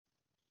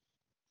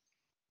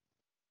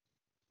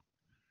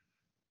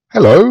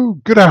Hello,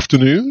 good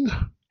afternoon,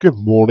 good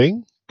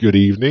morning, good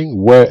evening,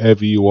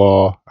 wherever you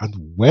are and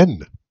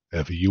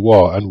whenever you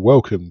are, and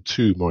welcome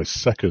to my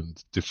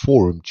second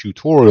Deforum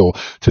tutorial.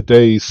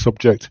 Today's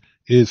subject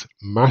is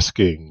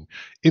masking,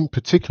 in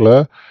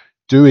particular,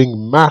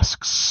 doing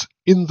masks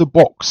in the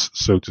box,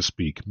 so to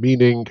speak,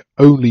 meaning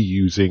only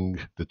using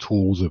the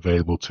tools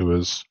available to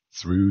us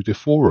through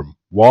Deforum.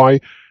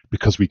 Why?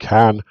 Because we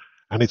can,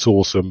 and it's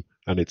awesome,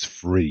 and it's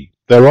free.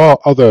 There are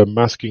other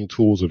masking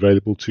tools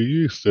available to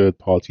you,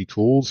 third-party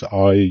tools.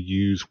 I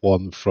use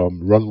one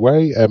from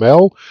Runway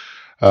ML,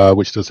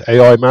 which does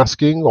AI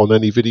masking on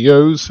any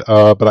videos,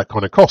 but that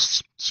kind of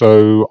costs.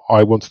 So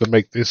I wanted to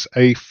make this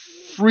a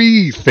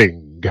free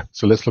thing.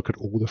 So let's look at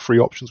all the free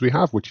options we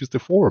have, which is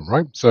Deforum,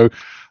 right? So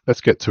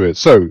let's get to it.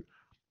 So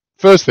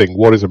first thing,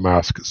 what is a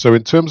mask? So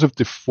in terms of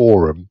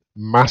Deforum,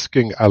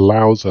 masking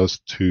allows us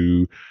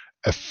to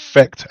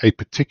affect a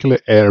particular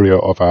area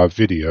of our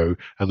video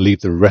and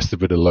leave the rest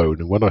of it alone.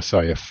 And when I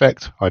say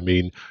affect, I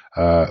mean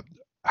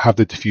have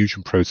the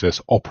diffusion process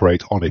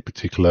operate on a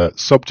particular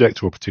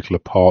subject or a particular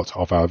part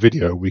of our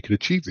video. We can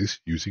achieve this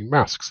using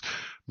masks.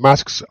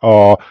 Masks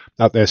are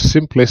at their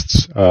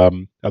simplest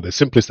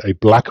a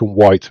black and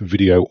white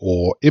video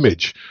or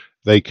image.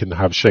 They can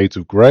have shades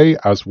of grey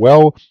as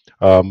well,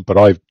 but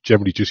I've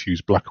generally just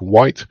used black and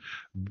white.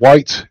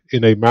 White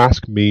in a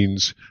mask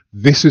means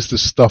this is the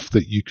stuff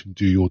that you can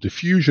do your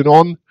diffusion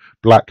on.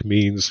 Black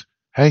means,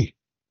 hey,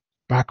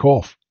 back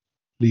off,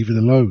 leave it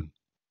alone.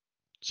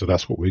 So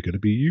that's what we're going to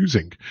be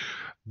using.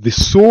 The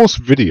source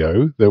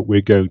video that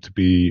we're going to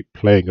be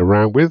playing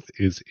around with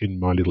is in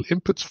my little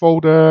inputs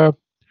folder.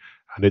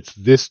 And it's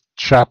this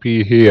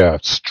chappy here,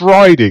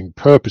 striding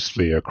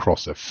purposefully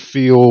across a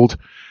field,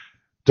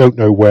 don't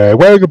know where,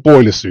 wearing a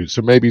boiler suit.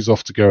 So maybe he's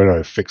off to go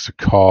and fix a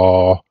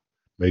car.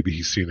 Maybe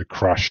he's seen a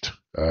crashed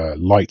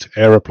light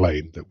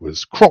aeroplane that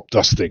was crop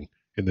dusting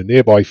in the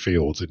nearby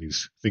fields. And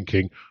he's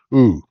thinking,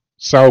 ooh,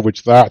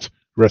 salvage that,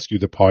 rescue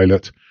the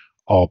pilot,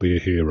 I'll be a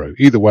hero.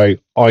 Either way,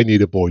 I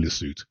need a boiler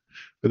suit.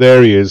 But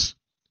there he is,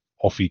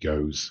 off he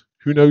goes.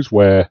 Who knows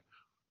where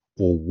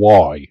or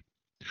why?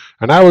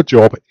 And our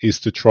job is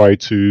to try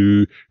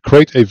to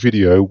create a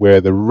video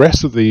where the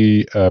rest of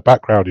the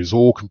background is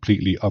all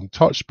completely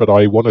untouched, but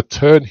I want to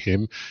turn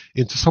him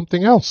into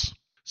something else.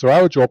 So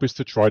our job is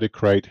to try to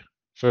create,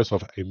 first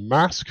off, a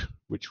mask,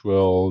 which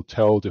will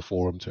tell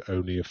Deforum to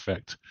only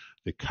affect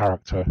the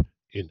character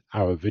in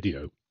our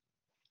video.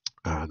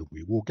 And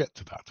we will get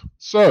to that.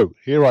 So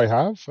here I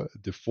have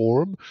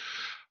Deforum.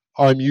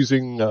 I'm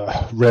using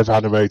Rev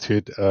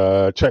Animated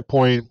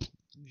Checkpoint.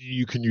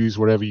 You can use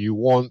whatever you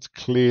want.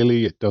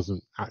 Clearly, it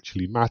doesn't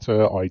actually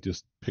matter. I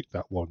just picked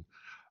that one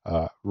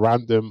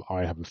random.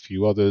 I have a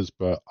few others,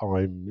 but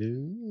I'm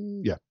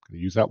going to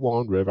use that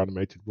one. Rev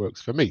Animated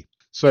works for me.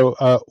 So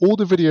all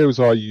the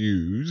videos I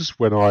use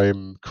when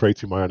I'm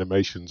creating my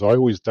animations, I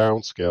always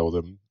downscale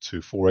them to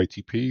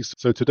 480p.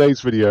 So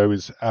today's video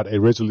is at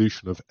a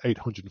resolution of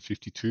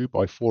 852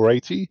 by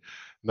 480.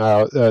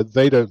 Now,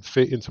 they don't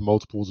fit into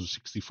multiples of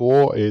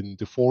 64 in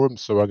Deforum,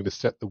 so I'm going to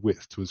set the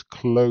width to as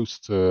close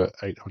to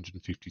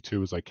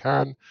 852 as I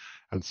can,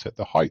 and set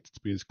the height to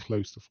be as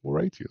close to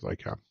 480 as I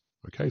can.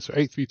 Okay, so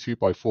 832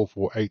 by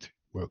 448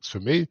 works for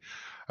me.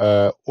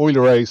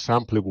 Euler A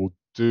sampler will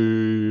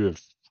do.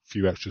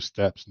 Few extra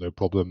steps, no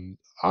problem.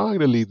 I'm going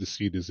to leave the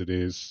seed as it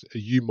is.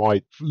 You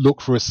might look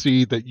for a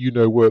seed that you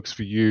know works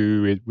for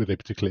you with a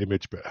particular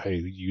image, but hey,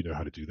 you know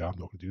how to do that. I'm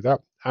not going to do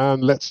that.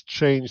 And let's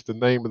change the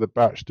name of the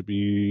batch to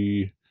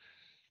be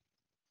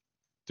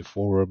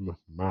Deforum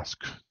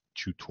Mask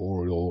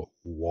Tutorial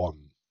 1,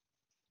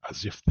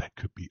 as if there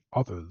could be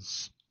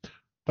others.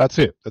 That's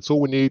it. That's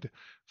all we need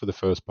for the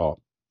first part.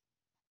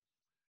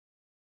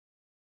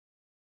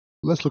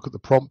 Let's look at the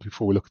prompt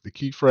before we look at the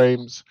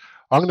keyframes.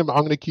 I'm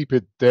going to keep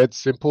it dead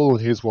simple.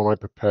 Here's one I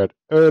prepared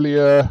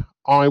earlier.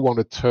 I want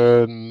to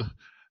turn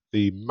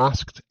the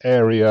masked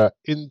area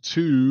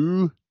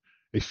into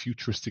a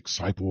futuristic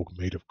cyborg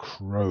made of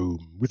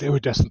chrome with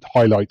iridescent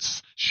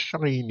highlights,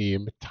 shiny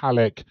and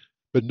metallic,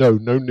 but no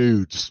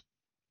nudes.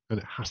 And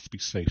it has to be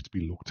safe to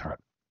be looked at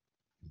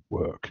and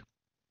work.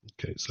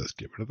 Okay, so let's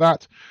get rid of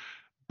that.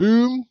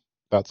 Boom,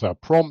 that's our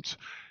prompt.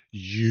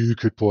 You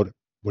could put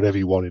whatever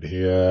you wanted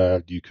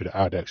here. You could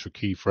add extra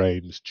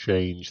keyframes,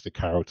 change the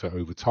character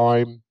over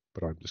time,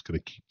 but I'm just going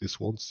to keep this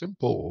one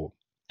simple.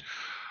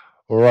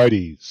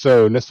 Alrighty,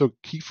 so let's look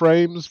at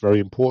keyframes, very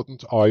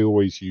important. I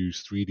always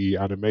use 3D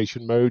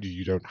animation mode.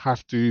 You don't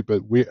have to,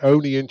 but we're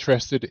only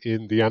interested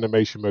in the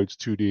animation modes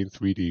 2D and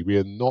 3D. We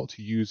are not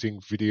using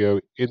video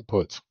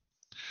input.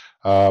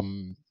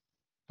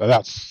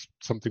 That's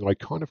something I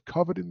kind of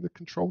covered in the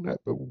ControlNet,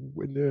 but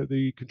in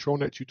the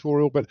ControlNet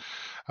tutorial. But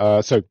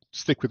so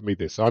stick with me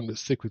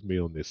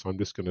on this. I'm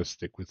just going to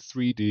stick with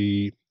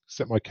 3D.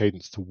 Set my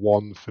cadence to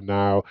 1 for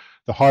now.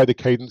 The higher the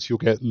cadence, you'll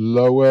get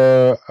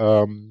lower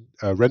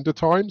render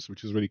times,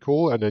 which is really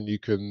cool. And then you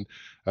can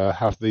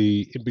have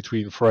the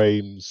in-between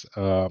frames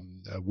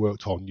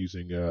worked on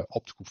using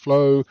optical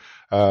flow.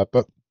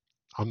 But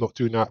I'm not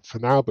doing that for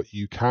now, but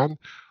you can.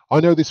 I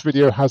know this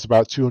video has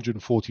about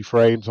 240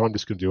 frames. I'm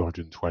just going to do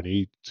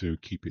 120 to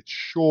keep it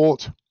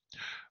short.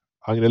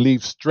 I'm going to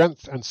leave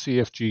strength and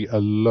CFG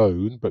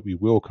alone, but we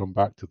will come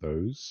back to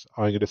those.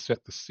 I'm going to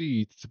set the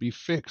seed to be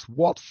fixed.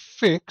 What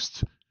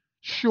fixed?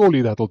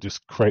 Surely that'll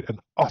just create an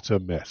utter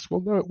mess.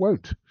 Well, no, it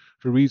won't,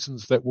 for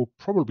reasons that will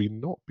probably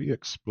not be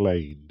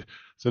explained.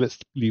 So let's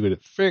leave it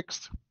at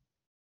fixed.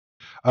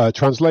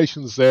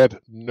 Translation Z,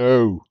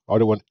 no. I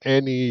don't want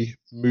any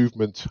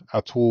movement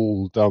at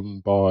all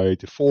done by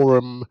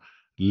Deforum.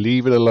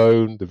 Leave it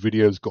alone. The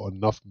video's got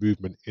enough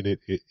movement in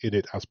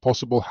it as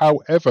possible.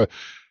 However,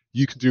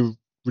 you can do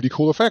really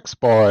cool effects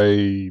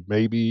by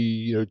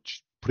maybe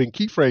putting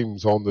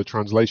keyframes on the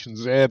translation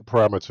Z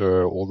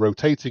parameter or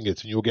rotating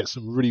it, and you'll get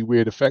some really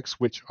weird effects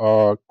which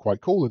are quite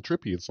cool and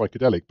trippy and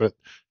psychedelic, but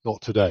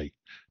not today.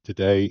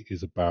 Today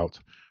is about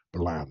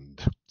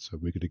bland. So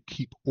we're going to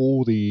keep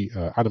all the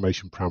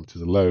animation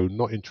parameters alone,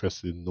 not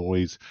interested in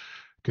noise.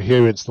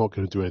 Coherence, not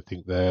going to do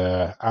anything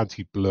there.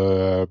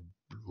 Anti-blur,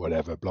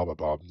 whatever, blah, blah,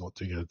 blah. I'm not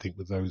doing anything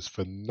with those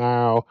for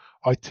now.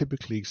 I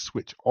typically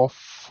switch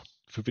off,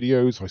 for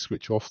videos, I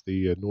switch off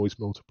the noise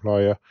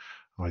multiplier.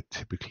 I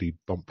typically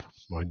bump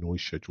my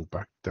noise schedule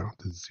back down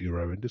to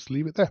 0 and just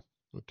leave it there.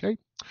 Okay.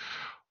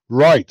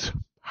 Right.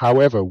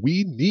 However,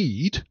 we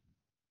need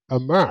a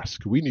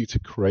mask. We need to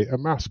create a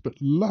mask, but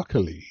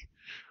luckily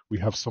we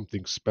have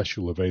something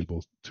special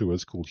available to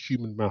us called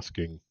human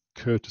masking,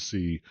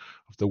 courtesy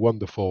of the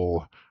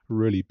wonderful,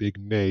 really big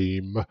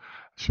name.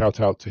 Shout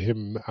out to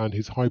him and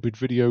his hybrid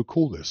video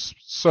coolness.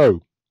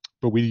 So,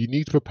 but we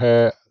need to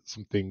prepare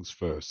some things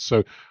first.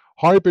 So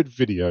hybrid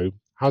video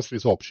has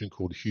this option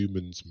called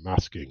humans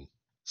masking.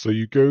 So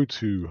you go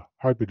to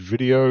hybrid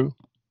video,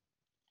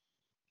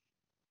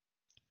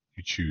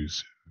 you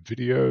choose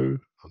video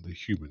under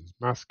humans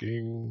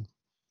masking.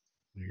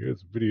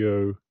 Here's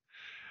video.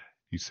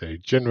 You say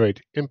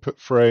generate input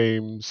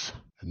frames,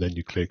 and then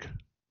you click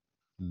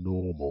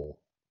normal.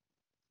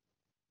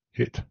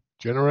 Hit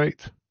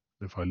generate.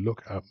 If I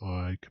look at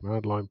my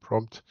command line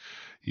prompt,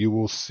 you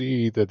will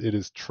see that it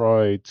has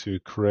tried to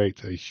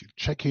create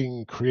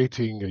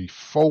creating a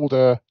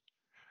folder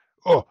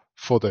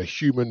for the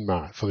human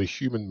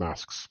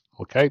masks.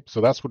 Okay,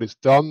 so that's what it's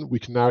done. We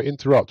can now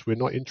interrupt. We're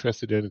not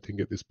interested in anything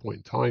at this point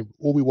in time.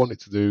 All we want it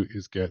to do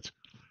is get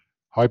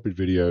hybrid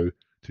video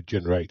to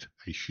generate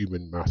a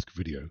human mask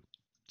video.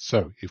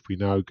 So if we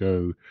now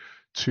go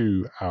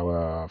to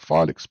our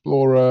file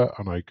explorer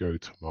and I go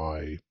to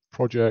my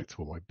project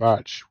or my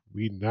batch,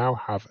 we now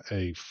have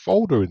a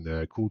folder in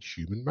there called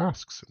human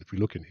masks. And if we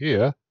look in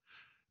here,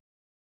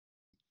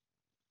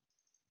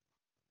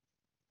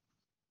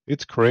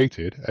 it's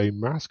created a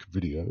mask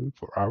video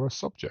for our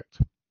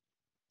subject.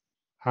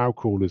 How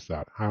cool is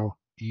that? How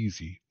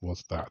easy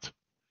was that?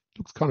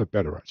 Looks kind of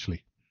better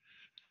actually.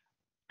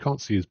 Can't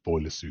see his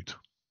boiler suit.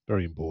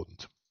 Very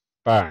important.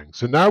 Bang.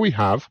 So now we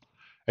have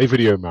a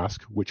video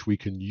mask which we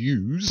can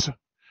use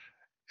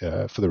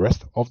for the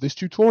rest of this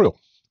tutorial.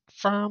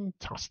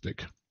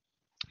 Fantastic.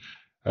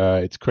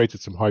 It's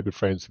created some hybrid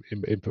frames,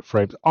 some input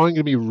frames. I'm going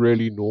to be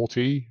really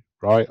naughty,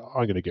 right?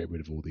 I'm going to get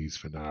rid of all these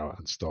for now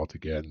and start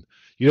again.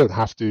 You don't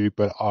have to,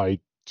 but I'm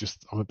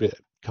a bit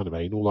kind of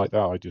anal like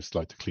that. I just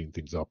like to clean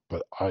things up,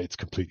 but it's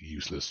completely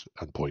useless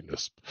and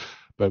pointless.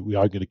 But we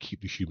are going to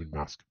keep the human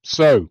mask.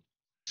 So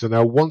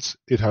now once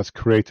it has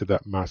created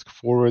that mask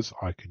for us,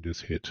 I can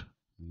just hit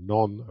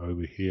none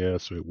over here,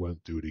 so it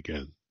won't do it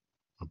again.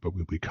 But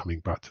we'll be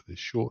coming back to this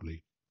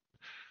shortly.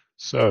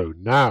 So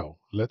now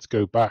let's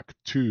go back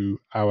to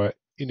our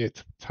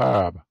init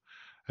tab.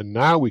 And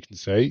now we can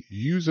say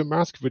use a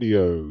mask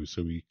video.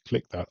 So we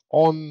click that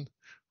on.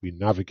 We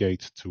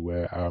navigate to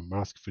where our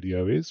mask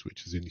video is,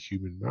 which is in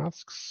human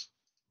masks.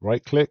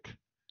 Right click,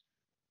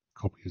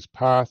 copy as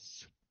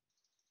path,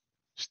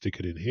 stick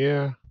it in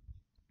here.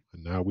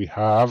 And now we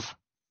have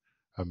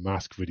a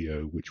mask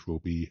video which will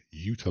be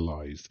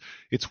utilized.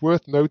 It's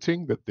worth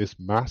noting that this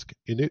mask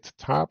init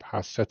tab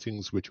has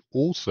settings which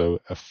also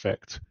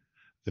affect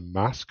the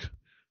mask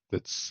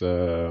that's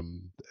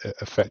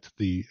affect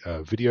the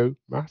video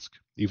mask,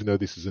 even though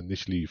this is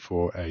initially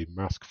for a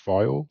mask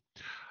file.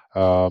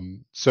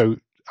 So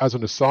as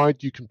an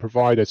aside, you can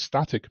provide a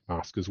static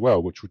mask as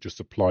well, which will just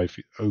apply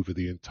over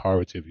the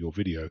entirety of your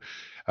video.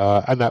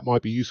 And that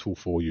might be useful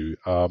for you.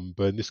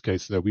 But in this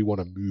case, no, we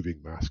want a moving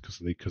mask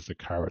because the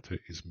character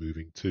is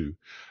moving too.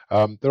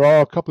 There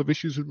are a couple of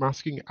issues with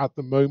masking at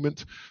the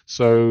moment.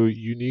 So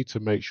you need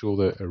to make sure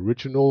that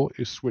original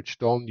is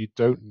switched on. You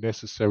don't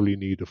necessarily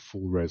need a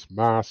full res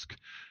mask.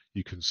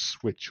 You can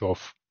switch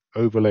off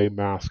overlay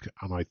mask,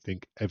 and I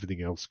think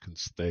everything else can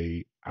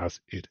stay as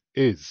it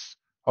is.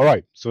 All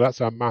right, so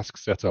that's our mask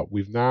setup.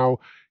 We've now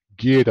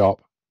geared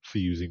up for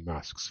using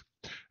masks.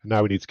 And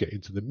now we need to get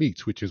into the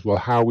meat, which is, well,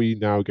 how are we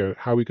going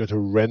to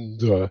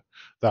render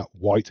that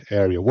white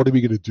area? What are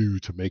we going to do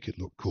to make it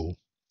look cool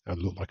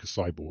and look like a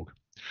cyborg?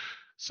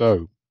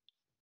 So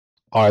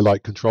I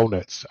like control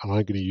nets, and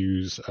I'm going to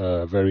use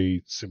a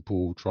very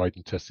simple, tried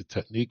and tested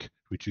technique,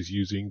 which is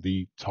using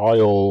the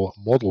tile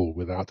model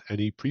without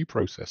any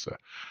preprocessor.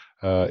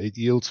 It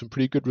yields some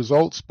pretty good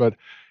results, but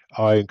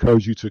I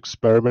encourage you to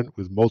experiment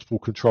with multiple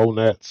control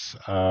nets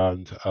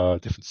and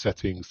different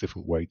settings,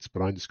 different weights,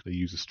 but I'm just going to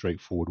use a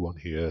straightforward one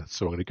here.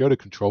 So I'm going to go to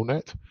control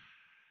net,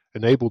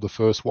 enable the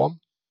first one,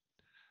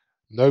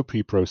 no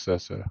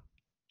preprocessor,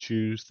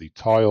 choose the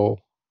tile.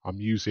 I'm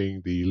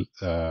using the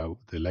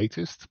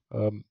latest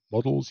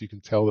models. You can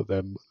tell that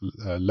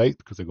they're late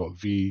because they've got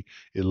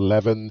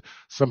V11.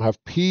 Some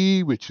have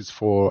P, which is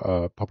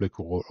for public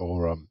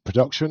or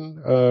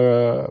production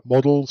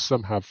models.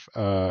 Some have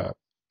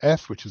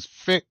F, which is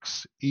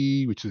fix,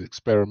 E, which is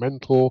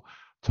experimental.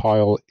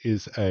 Tile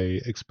is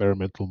a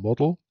experimental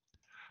model.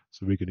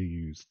 So we're going to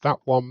use that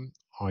one.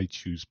 I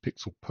choose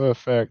Pixel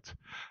Perfect,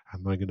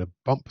 and I'm going to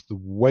bump the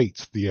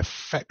weight, the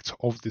effect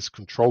of this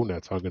control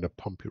net. I'm going to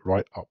pump it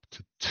right up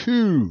to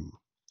 2.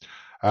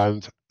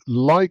 And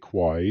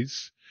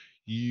likewise,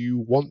 you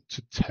want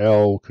to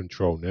tell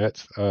control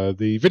net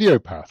the video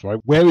path, right?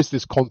 Where is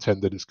this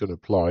content that it's going to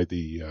apply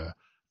the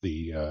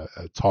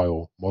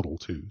tile model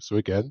to? So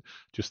again,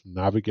 just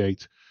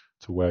navigate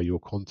to where your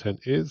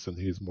content is, and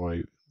here's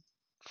my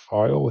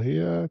file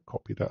here.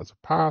 Copy that as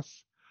a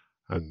path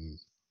and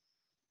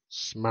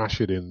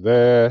smash it in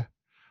there,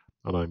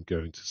 and I'm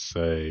going to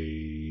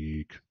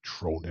say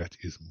control net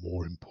is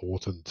more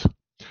important.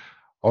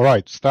 All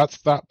right, so that's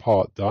that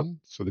part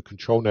done. So the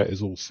control net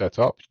is all set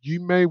up.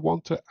 You may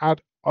want to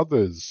add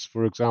others,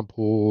 for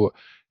example,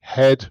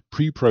 head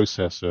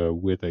preprocessor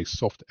with a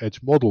soft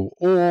edge model,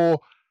 or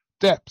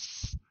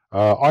depth.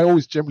 I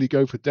always generally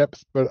go for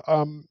depth, but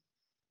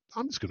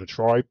I'm just going to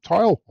try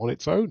tile on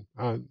its own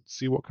and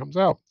see what comes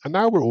out. And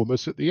now we're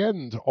almost at the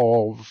end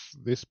of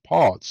this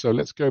part. So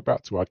let's go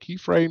back to our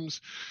keyframes.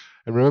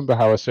 And remember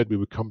how I said we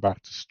would come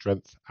back to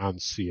strength and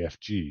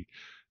CFG.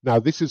 Now,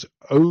 this is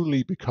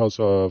only because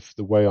of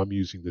the way I'm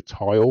using the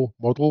tile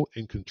model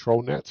in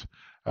ControlNet.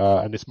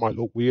 And this might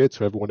look weird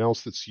to everyone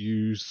else that's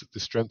used the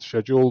strength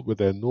schedule with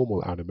their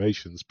normal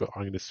animations, but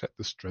I'm going to set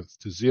the strength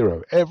to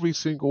 0. Every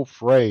single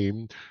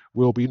frame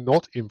will be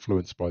not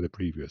influenced by the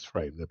previous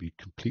frame. They'll be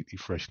completely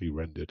freshly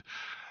rendered.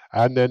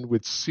 And then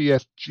with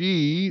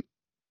CFG,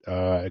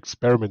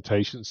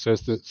 experimentation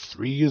says that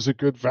 3 is a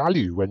good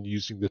value when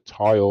using the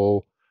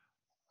tile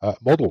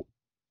model.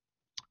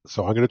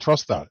 So I'm going to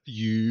trust that.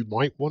 You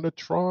might want to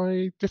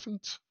try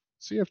different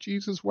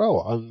CFGs as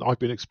well. And I've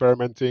been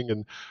experimenting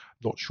and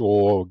not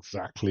sure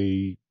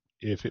exactly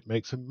if it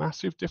makes a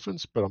massive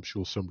difference, but I'm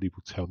sure somebody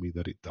will tell me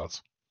that it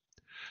does.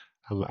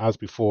 And as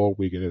before,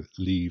 we're going to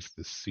leave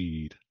the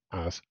seed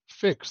as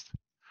fixed.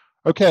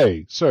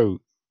 Okay,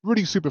 so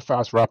really super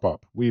fast wrap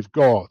up. We've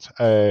got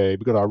our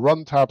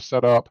run tab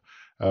set up.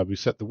 We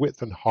set the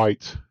width and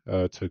height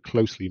to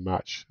closely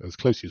match, as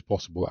closely as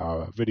possible,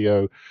 our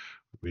video.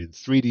 We're in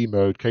 3D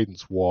mode,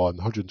 cadence 1,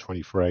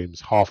 120 frames,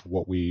 half of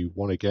what we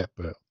want to get,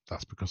 but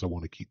that's because I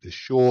want to keep this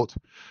short.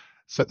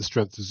 Set the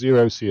strength to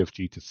 0,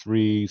 CFG to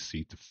 3,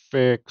 C to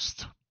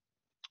fixed.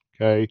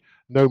 Okay,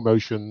 no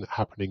motion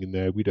happening in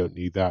there. We don't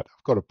need that.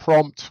 I've got a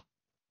prompt.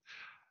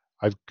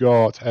 I've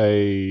got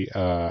a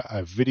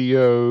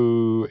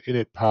video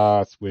init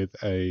path with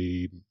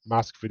a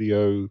mask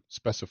video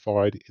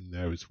specified in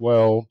there as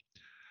well.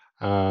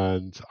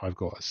 And I've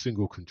got a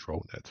single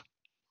control net.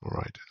 All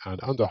right,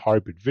 and under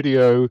hybrid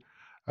video,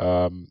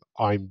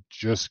 I'm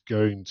just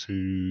going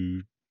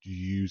to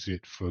use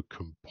it for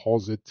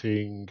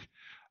compositing.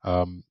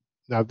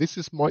 Now,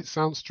 might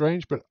sound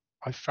strange, but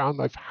I found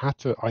I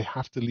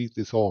have to leave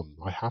this on.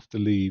 I have to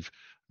leave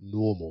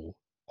normal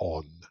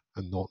on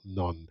and not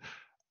none.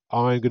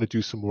 I'm going to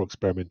do some more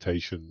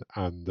experimentation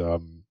and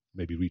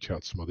maybe reach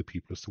out to some other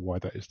people as to why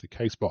that is the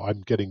case, but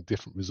I'm getting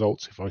different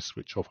results if I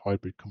switch off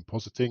hybrid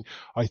compositing.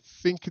 I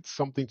think it's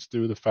something to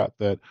do with the fact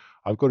that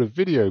I've got a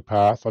video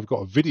path, I've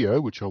got a video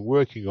which I'm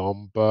working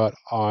on, but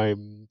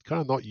I'm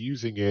kind of not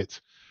using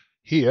it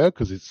here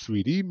because it's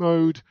 3D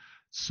mode.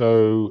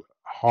 So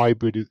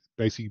hybrid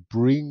basically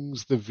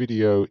brings the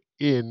video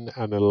in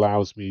and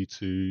allows me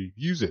to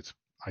use it.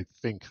 I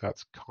think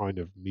that's kind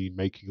of me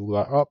making all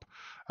that up.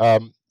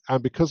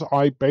 And because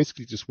I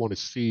basically just want to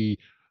see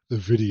the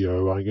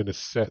video, I'm going to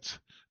set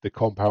the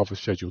comp alpha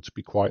schedule to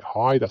be quite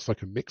high. That's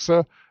like a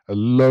mixer. A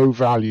low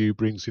value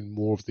brings in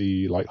more of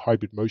the like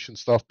hybrid motion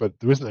stuff, but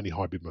there isn't any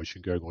hybrid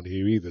motion going on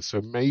here either. So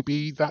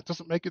maybe that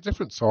doesn't make a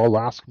difference. So I'll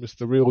ask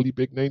Mr. Really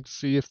Big Name to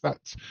see if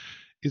that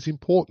is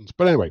important.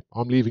 But anyway,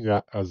 I'm leaving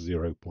that as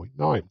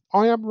 0.9.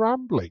 I am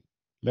rambling.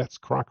 Let's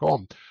crack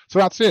on. So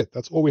that's it.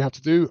 That's all we have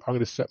to do. I'm going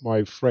to set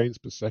my frames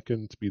per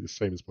second to be the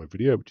same as my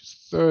video, which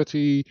is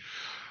 30.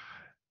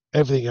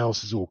 Everything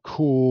else is all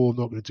cool. I'm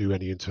not going to do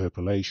any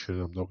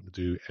interpolation. I'm not going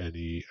to do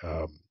any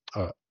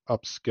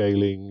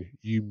upscaling.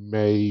 You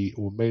may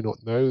or may not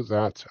know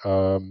that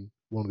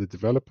one of the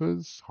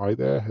developers, hi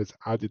there, has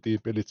added the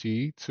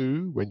ability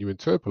to, when you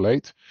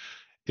interpolate,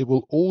 it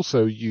will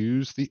also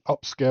use the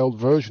upscaled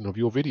version of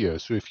your video.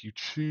 So if you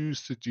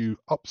choose to do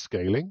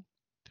upscaling,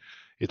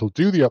 it'll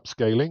do the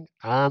upscaling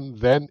and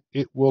then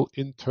it will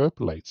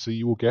interpolate. So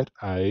you will get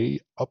a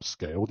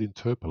upscaled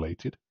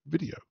interpolated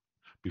video.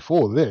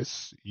 Before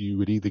this, you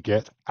would either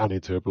get an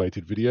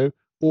interpolated video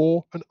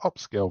or an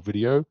upscale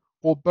video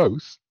or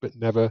both, but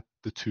never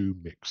the two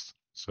mixed.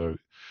 So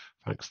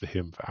thanks to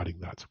him for adding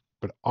that.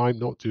 But I'm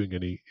not doing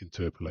any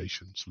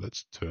interpolation, so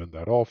let's turn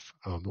that off.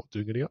 I'm not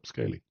doing any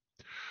upscaling.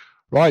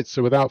 Right,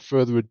 so without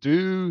further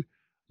ado,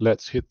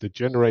 let's hit the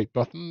generate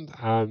button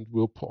and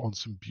we'll put on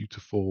some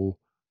beautiful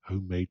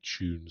homemade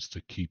tunes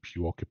to keep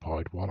you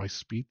occupied while I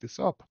speed this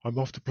up. I'm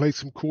off to play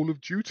some Call of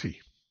Duty.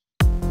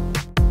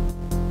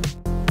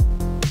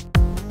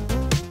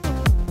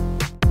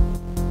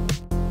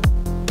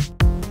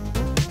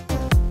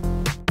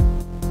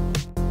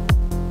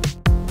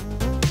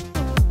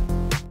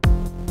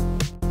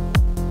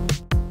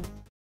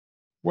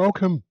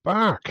 Welcome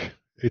back.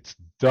 It's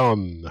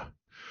done.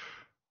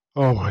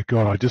 Oh my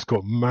god, I just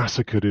got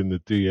massacred in the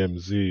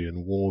DMZ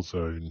in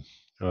Warzone.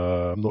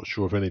 I'm not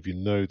sure if any of you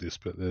know this,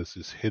 but there's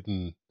this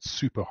hidden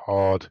super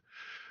hard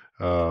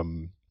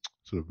sort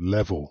of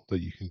level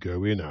that you can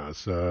go in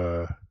as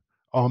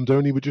armed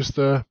only with just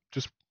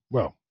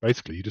well,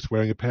 basically you're just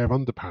wearing a pair of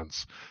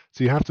underpants.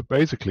 So you have to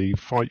basically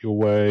fight your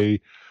way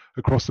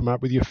across the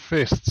map with your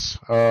fists.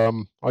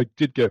 I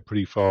did get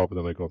pretty far, but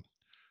then I got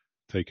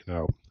taken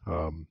out.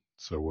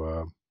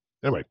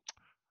 Anyway,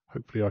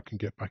 hopefully I can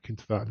get back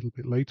into that a little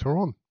bit later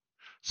on.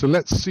 So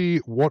let's see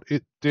what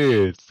it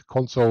did. The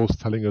console's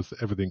telling us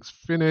that everything's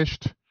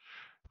finished.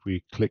 If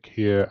we click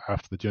here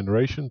after the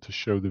generation to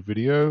show the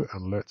video,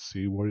 and let's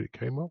see what it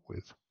came up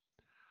with.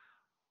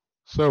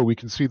 So we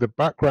can see the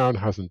background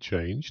hasn't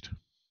changed.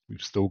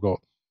 We've still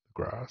got the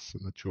grass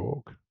and the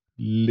chalk.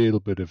 Little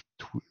bit of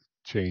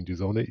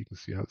changes on it. You can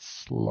see how it's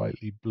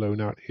slightly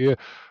blown out here.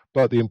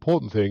 But the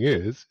important thing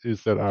is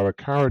that our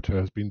character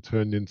has been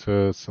turned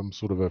into some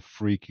sort of a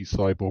freaky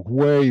cyborg,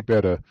 way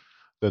better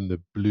than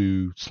the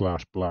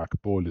blue/black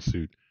boiler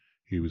suit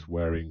he was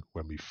wearing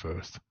when we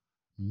first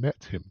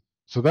met him.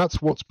 So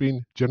that's what's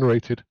been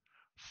generated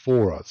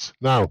for us.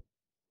 Now,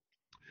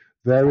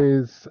 there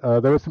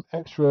are some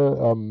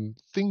extra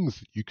things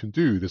that you can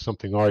do. There's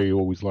something I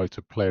always like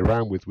to play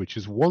around with, which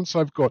is once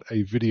I've got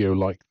a video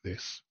like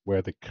this,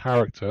 where the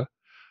character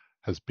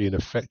has been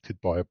affected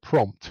by a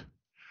prompt,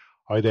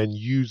 I then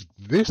use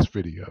this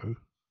video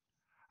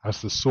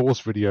as the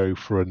source video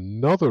for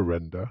another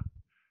render.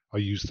 I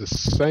use the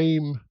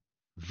same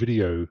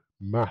video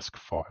mask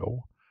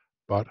file,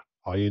 but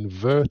I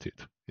invert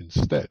it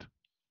instead.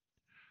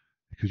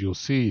 Because you'll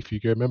see, if you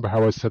go, remember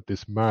how I said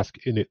this mask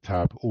init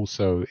tab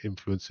also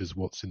influences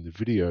what's in the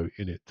video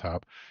init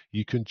tab,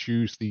 you can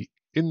choose the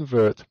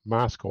invert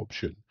mask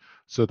option.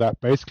 So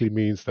that basically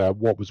means that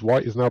what was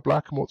white is now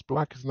black and what's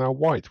black is now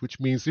white, which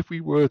means if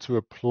we were to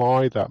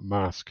apply that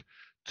mask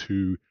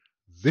to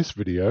this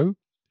video,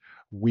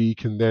 we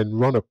can then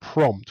run a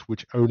prompt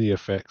which only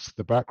affects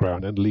the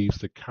background and leaves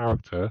the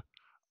character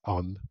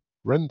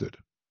unrendered.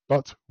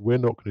 But we're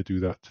not going to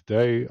do that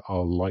today.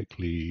 I'll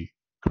likely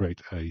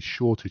create a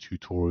shorter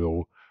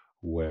tutorial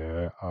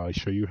where I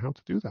show you how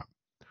to do that.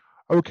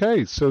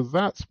 Okay, so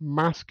that's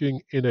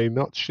masking in a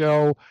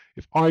nutshell.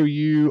 If I were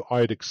you,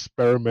 I'd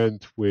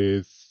experiment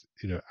with,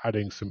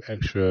 adding some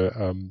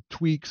extra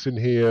tweaks in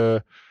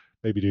here,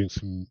 maybe doing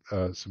some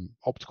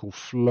optical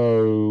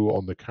flow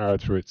on the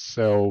character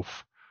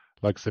itself.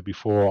 Like I said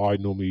before, I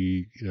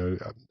normally,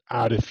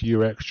 add a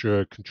few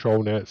extra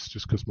control nets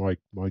just because my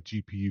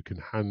GPU can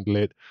handle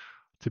it.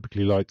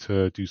 Typically like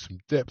to do some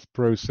depth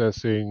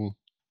processing.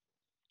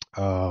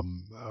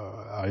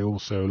 I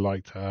also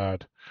like to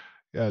add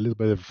a little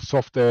bit of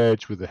soft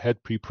edge with the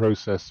head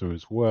preprocessor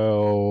as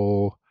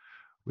well,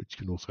 which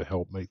can also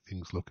help make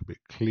things look a bit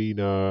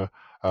cleaner.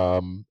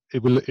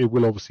 It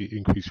will obviously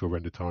increase your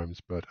render times,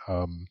 but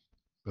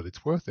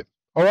it's worth it.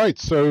 All right,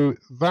 so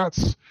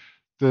that's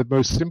the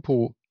most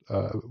simple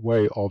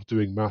way of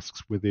doing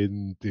masks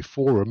within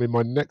Deforum. In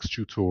my next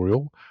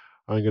tutorial,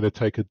 I'm going to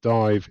take a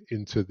dive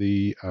into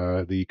the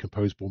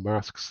composable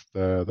masks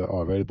that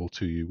are available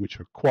to you, which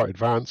are quite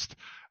advanced,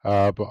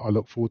 but I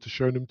look forward to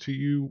showing them to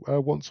you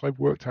once I've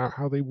worked out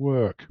how they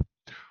work.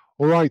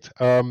 All right,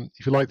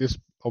 if you like this,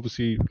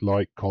 obviously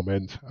like,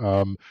 comment.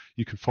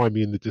 You can find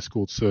me in the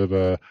Discord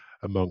server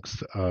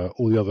amongst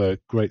all the other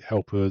great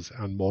helpers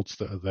and mods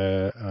that are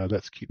there.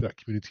 Let's keep that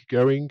community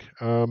going,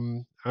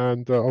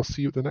 and I'll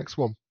see you at the next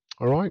one.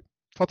 All right,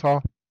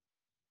 ta-ta.